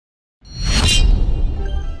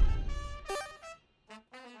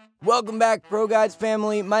Welcome back, ProGuides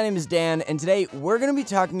family. My name is Dan, and today we're going to be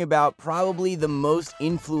talking about probably the most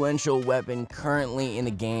influential weapon currently in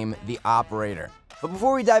the game, the Operator. But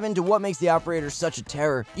before we dive into what makes the Operator such a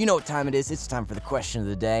terror, you know what time it is. It's time for the question of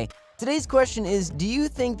the day. Today's question is, do you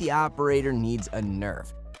think the Operator needs a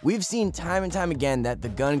nerf? We've seen time and time again that the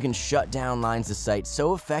gun can shut down lines of sight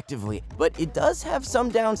so effectively, but it does have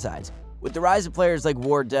some downsides. With the rise of players like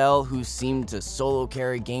Wardell, who seem to solo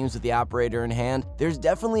carry games with the Operator in hand, there's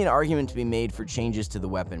definitely an argument to be made for changes to the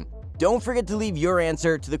weapon. Don't forget to leave your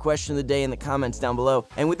answer to the question of the day in the comments down below.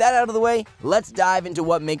 And with that out of the way, let's dive into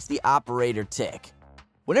what makes the Operator tick.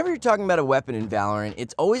 Whenever you're talking about a weapon in Valorant,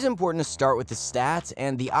 it's always important to start with the stats,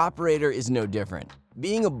 and the Operator is no different.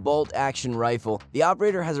 Being a bolt-action rifle, the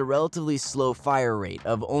Operator has a relatively slow fire rate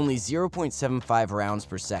of only 0.75 rounds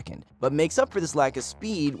per second, but makes up for this lack of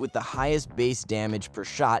speed with the highest base damage per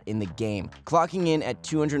shot in the game, clocking in at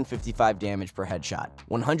 255 damage per headshot,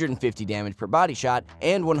 150 damage per body shot,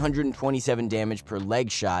 and 127 damage per leg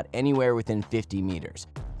shot anywhere within 50 meters.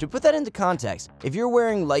 To put that into context, if you're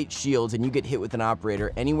wearing light shields and you get hit with an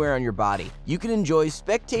Operator anywhere on your body, you can enjoy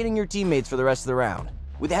spectating your teammates for the rest of the round.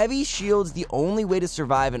 With heavy shields, the only way to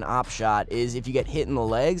survive an op shot is if you get hit in the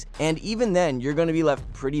legs, and even then, you're going to be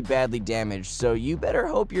left pretty badly damaged, so you better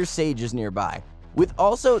hope your Sage is nearby. With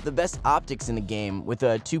also the best optics in the game, with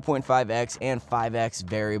a 2.5x and 5x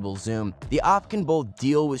variable zoom, the op can both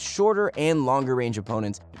deal with shorter and longer range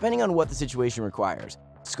opponents, depending on what the situation requires.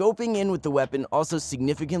 Scoping in with the weapon also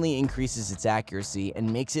significantly increases its accuracy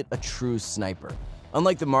and makes it a true sniper.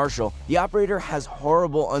 Unlike the Marshal, the Operator has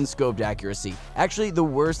horrible unscoped accuracy, actually the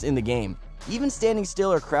worst in the game. Even standing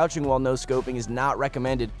still or crouching while no scoping is not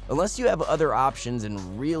recommended unless you have other options and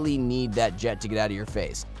really need that jet to get out of your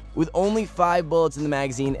face. With only 5 bullets in the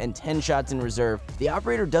magazine and 10 shots in reserve, the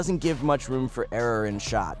Operator doesn't give much room for error in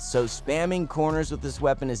shots, so spamming corners with this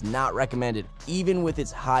weapon is not recommended, even with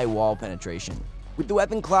its high wall penetration. With the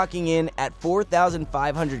weapon clocking in at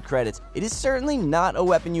 4,500 credits, it is certainly not a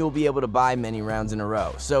weapon you will be able to buy many rounds in a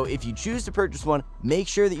row, so if you choose to purchase one, make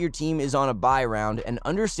sure that your team is on a buy round and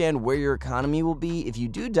understand where your economy will be if you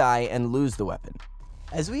do die and lose the weapon.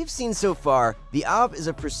 As we've seen so far, the Op is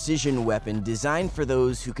a precision weapon designed for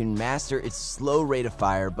those who can master its slow rate of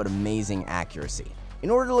fire but amazing accuracy. In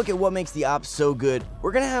order to look at what makes the Op so good,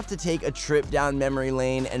 we're going to have to take a trip down memory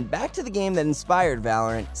lane and back to the game that inspired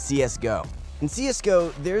Valorant, CSGO. In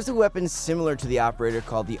CSGO, there's a weapon similar to the Operator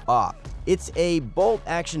called the Op. It's a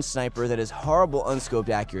bolt-action sniper that has horrible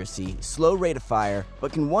unscoped accuracy, slow rate of fire,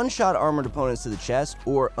 but can one-shot armored opponents to the chest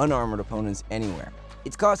or unarmored opponents anywhere.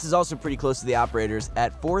 Its cost is also pretty close to the Operator's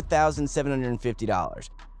at $4,750.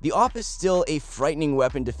 The Op is still a frightening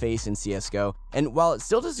weapon to face in CSGO, and while it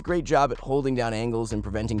still does a great job at holding down angles and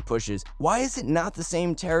preventing pushes, why is it not the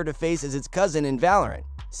same terror to face as its cousin in Valorant?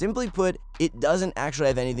 Simply put, it doesn't actually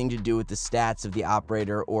have anything to do with the stats of the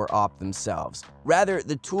Operator or Op themselves. Rather,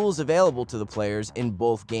 the tools available to the players in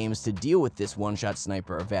both games to deal with this one-shot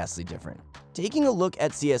sniper are vastly different. Taking a look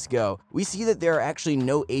at CSGO, we see that there are actually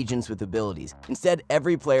no agents with abilities. Instead,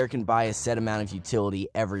 every player can buy a set amount of utility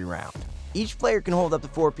every round. Each player can hold up to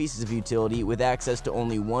 4 pieces of utility with access to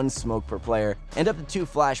only 1 smoke per player and up to 2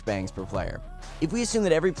 flashbangs per player. If we assume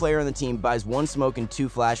that every player on the team buys 1 smoke and 2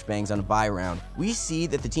 flashbangs on a buy round, we see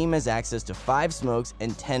that the team has access to 5 smokes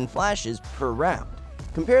and 10 flashes per round.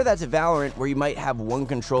 Compare that to Valorant, where you might have 1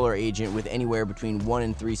 controller agent with anywhere between 1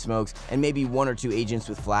 and 3 smokes and maybe 1 or 2 agents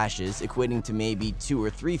with flashes, equating to maybe 2 or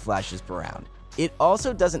 3 flashes per round. It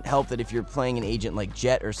also doesn't help that if you're playing an agent like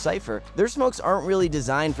Jett or Cypher, their smokes aren't really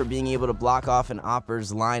designed for being able to block off an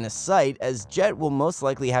Opper's line of sight, as Jett will most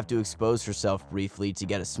likely have to expose herself briefly to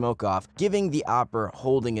get a smoke off, giving the Opper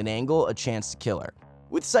holding an angle a chance to kill her.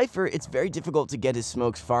 With Cypher, it's very difficult to get his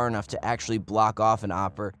smokes far enough to actually block off an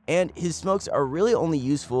Opper, and his smokes are really only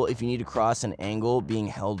useful if you need to cross an angle being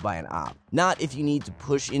held by an Op, not if you need to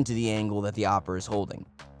push into the angle that the Opper is holding.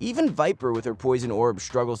 Even Viper with her Poison Orb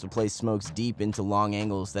struggles to place smokes deep into long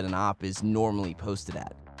angles that an Op is normally posted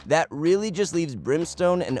at. That really just leaves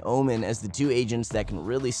Brimstone and Omen as the 2 agents that can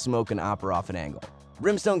really smoke an Opper off an angle.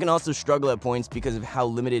 Brimstone can also struggle at points because of how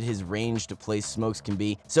limited his range to place smokes can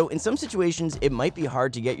be, so in some situations it might be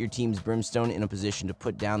hard to get your team's Brimstone in a position to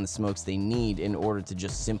put down the smokes they need in order to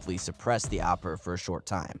just simply suppress the Opper for a short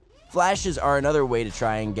time. Flashes are another way to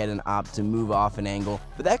try and get an op to move off an angle,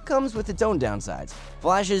 but that comes with its own downsides.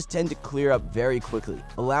 Flashes tend to clear up very quickly,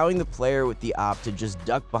 allowing the player with the op to just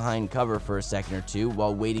duck behind cover for a second or two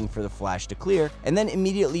while waiting for the flash to clear, and then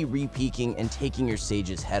immediately re-peeking and taking your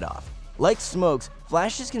Sage's head off. Like smokes,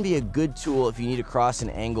 flashes can be a good tool if you need to cross an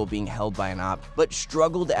angle being held by an op, but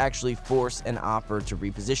struggle to actually force an opper to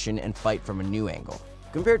reposition and fight from a new angle.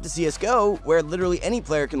 compared to CSGO, where literally any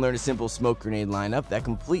player can learn a simple smoke grenade lineup that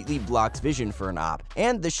completely blocks vision for an op,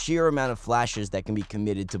 and the sheer amount of flashes that can be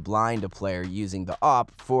committed to blind a player using the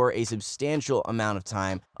op for a substantial amount of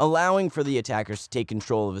time, allowing for the attackers to take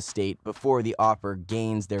control of a state before the opper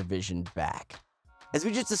gains their vision back. As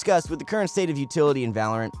we just discussed, with the current state of utility in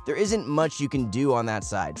Valorant, there isn't much you can do on that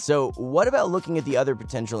side, so what about looking at the other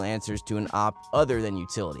potential answers to an op other than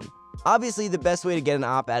utility? Obviously, the best way to get an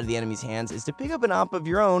op out of the enemy's hands is to pick up an op of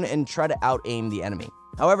your own and try to out-aim the enemy.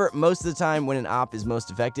 However, most of the time when an op is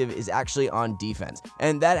most effective is actually on defense,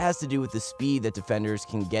 and that has to do with the speed that defenders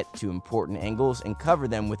can get to important angles and cover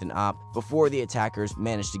them with an op before the attackers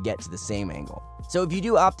manage to get to the same angle. So if you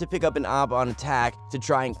do opt to pick up an op on attack to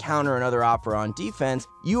try and counter another opper on defense,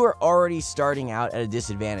 you are already starting out at a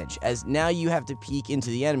disadvantage, as now you have to peek into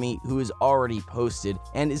the enemy who is already posted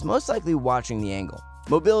and is most likely watching the angle.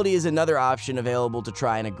 Mobility is another option available to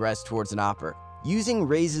try and aggress towards an opper. Using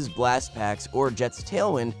Raze's Blast Packs or Jet's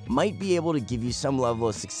Tailwind might be able to give you some level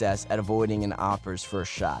of success at avoiding an opper's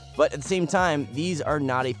first shot. But at the same time, these are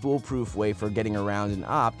not a foolproof way for getting around an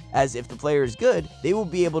op, as if the player is good, they will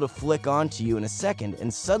be able to flick onto you in a second,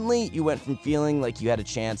 and suddenly you went from feeling like you had a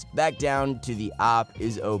chance back down to the op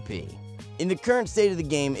is OP. In the current state of the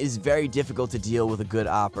game, it is very difficult to deal with a good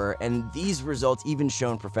opper, and these results even show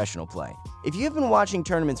in professional play. If you have been watching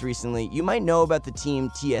tournaments recently, you might know about the team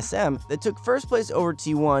TSM that took first place over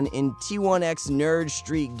T1 in T1X Nerd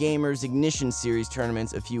Street Gamers Ignition Series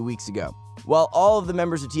tournaments a few weeks ago. While all of the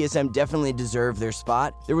members of TSM definitely deserve their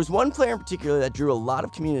spot, there was one player in particular that drew a lot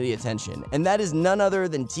of community attention, and that is none other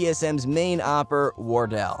than TSM's main opper,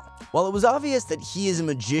 Wardell. While it was obvious that he is a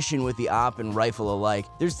magician with the op and rifle alike,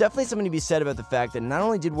 there's definitely something to be said about the fact that not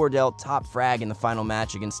only did Wardell top frag in the final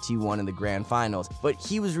match against T1 in the grand finals, but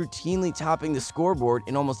he was routinely topping the scoreboard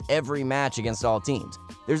in almost every match against all teams.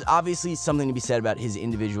 There's obviously something to be said about his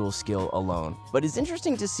individual skill alone, but it's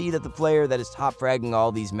interesting to see that the player that is top fragging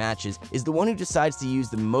all these matches is the one who decides to use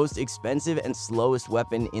the most expensive and slowest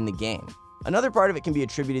weapon in the game. Another part of it can be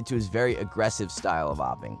attributed to his very aggressive style of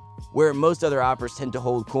opping. Where most other oppers tend to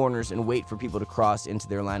hold corners and wait for people to cross into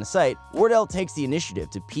their line of sight, Wardell takes the initiative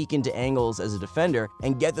to peek into angles as a defender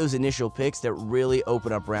and get those initial picks that really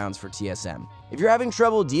open up rounds for TSM. If you're having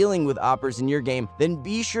trouble dealing with oppers in your game, then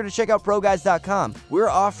be sure to check out ProGuides.com. We're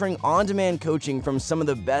offering on-demand coaching from some of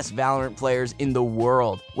the best Valorant players in the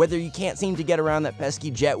world. Whether you can't seem to get around that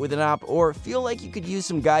pesky jet with an op, or feel like you could use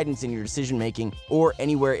some guidance in your decision-making, or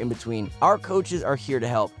anywhere in between, our coaches are here to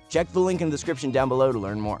help. Check the link in the description down below to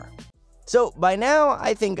learn more. So by now,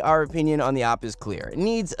 I think our opinion on the op is clear. It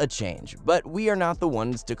needs a change, but we are not the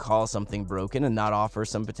ones to call something broken and not offer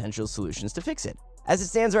some potential solutions to fix it. As it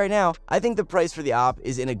stands right now, I think the price for the op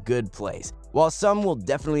is in a good place. While some will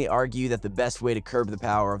definitely argue that the best way to curb the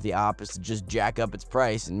power of the op is to just jack up its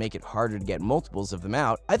price and make it harder to get multiples of them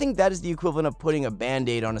out, I think that is the equivalent of putting a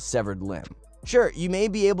band-aid on a severed limb. Sure, you may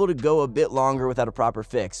be able to go a bit longer without a proper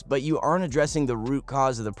fix, but you aren't addressing the root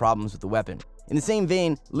cause of the problems with the weapon. In the same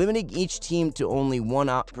vein, limiting each team to only one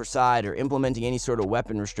op per side or implementing any sort of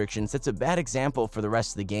weapon restriction sets a bad example for the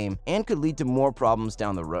rest of the game and could lead to more problems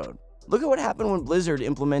down the road. Look at what happened when Blizzard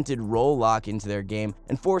implemented roll lock into their game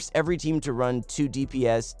and forced every team to run 2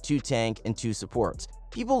 DPS, 2 tank, and 2 supports.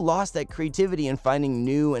 People lost that creativity in finding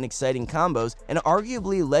new and exciting combos and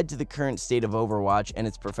arguably led to the current state of Overwatch and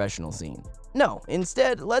its professional scene. No,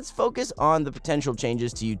 instead, let's focus on the potential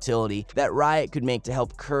changes to utility that Riot could make to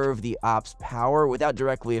help curve the op's power without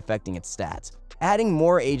directly affecting its stats. Adding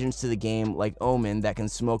more agents to the game like Omen that can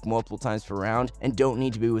smoke multiple times per round and don't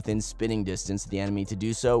need to be within spitting distance of the enemy to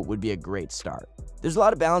do so would be a great start. There's a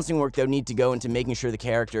lot of balancing work that would need to go into making sure the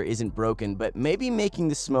character isn't broken, but maybe making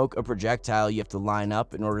the smoke a projectile you have to line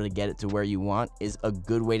up in order to get it to where you want is a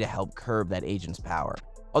good way to help curb that agent's power.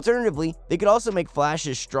 Alternatively, they could also make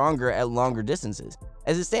flashes stronger at longer distances.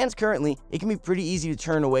 As it stands currently, it can be pretty easy to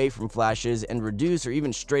turn away from flashes and reduce or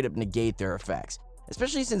even straight up negate their effects.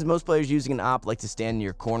 Especially since most players using an op like to stand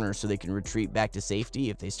near corners so they can retreat back to safety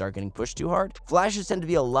if they start getting pushed too hard, flashes tend to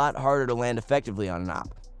be a lot harder to land effectively on an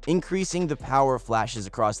op. Increasing the power of flashes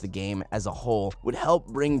across the game as a whole would help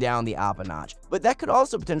bring down the op a notch, but that could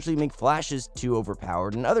also potentially make flashes too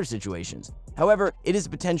overpowered in other situations. However, it is a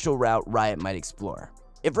potential route Riot might explore.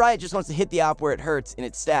 If Riot just wants to hit the op where it hurts in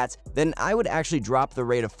its stats, then I would actually drop the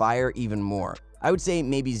rate of fire even more. I would say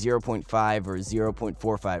maybe 0.5 or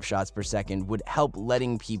 0.45 shots per second would help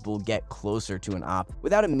letting people get closer to an op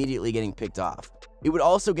without immediately getting picked off. It would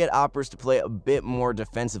also get oppers to play a bit more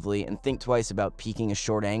defensively and think twice about peeking a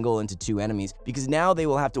short angle into 2 enemies, because now they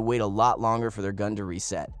will have to wait a lot longer for their gun to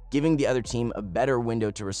reset, giving the other team a better window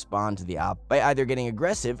to respond to the op by either getting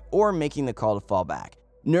aggressive or making the call to fall back.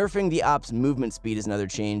 Nerfing the op's movement speed is another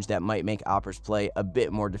change that might make oppers play a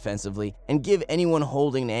bit more defensively and give anyone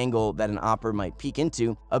holding an angle that an opper might peek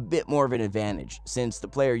into a bit more of an advantage, since the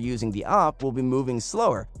player using the op will be moving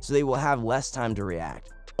slower, so they will have less time to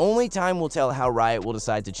react. Only time will tell how Riot will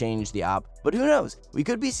decide to change the op, but who knows, we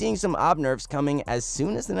could be seeing some op nerfs coming as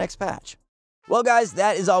soon as the next patch. Well guys,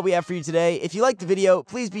 that is all we have for you today. If you liked the video,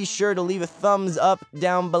 please be sure to leave a thumbs up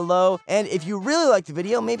down below. And if you really liked the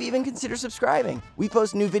video, maybe even consider subscribing. We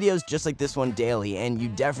post new videos just like this one daily, and you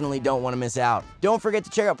definitely don't want to miss out. Don't forget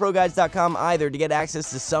to check out ProGuides.com either to get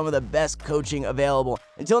access to some of the best coaching available.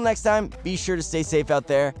 Until next time, be sure to stay safe out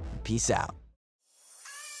there. Peace out.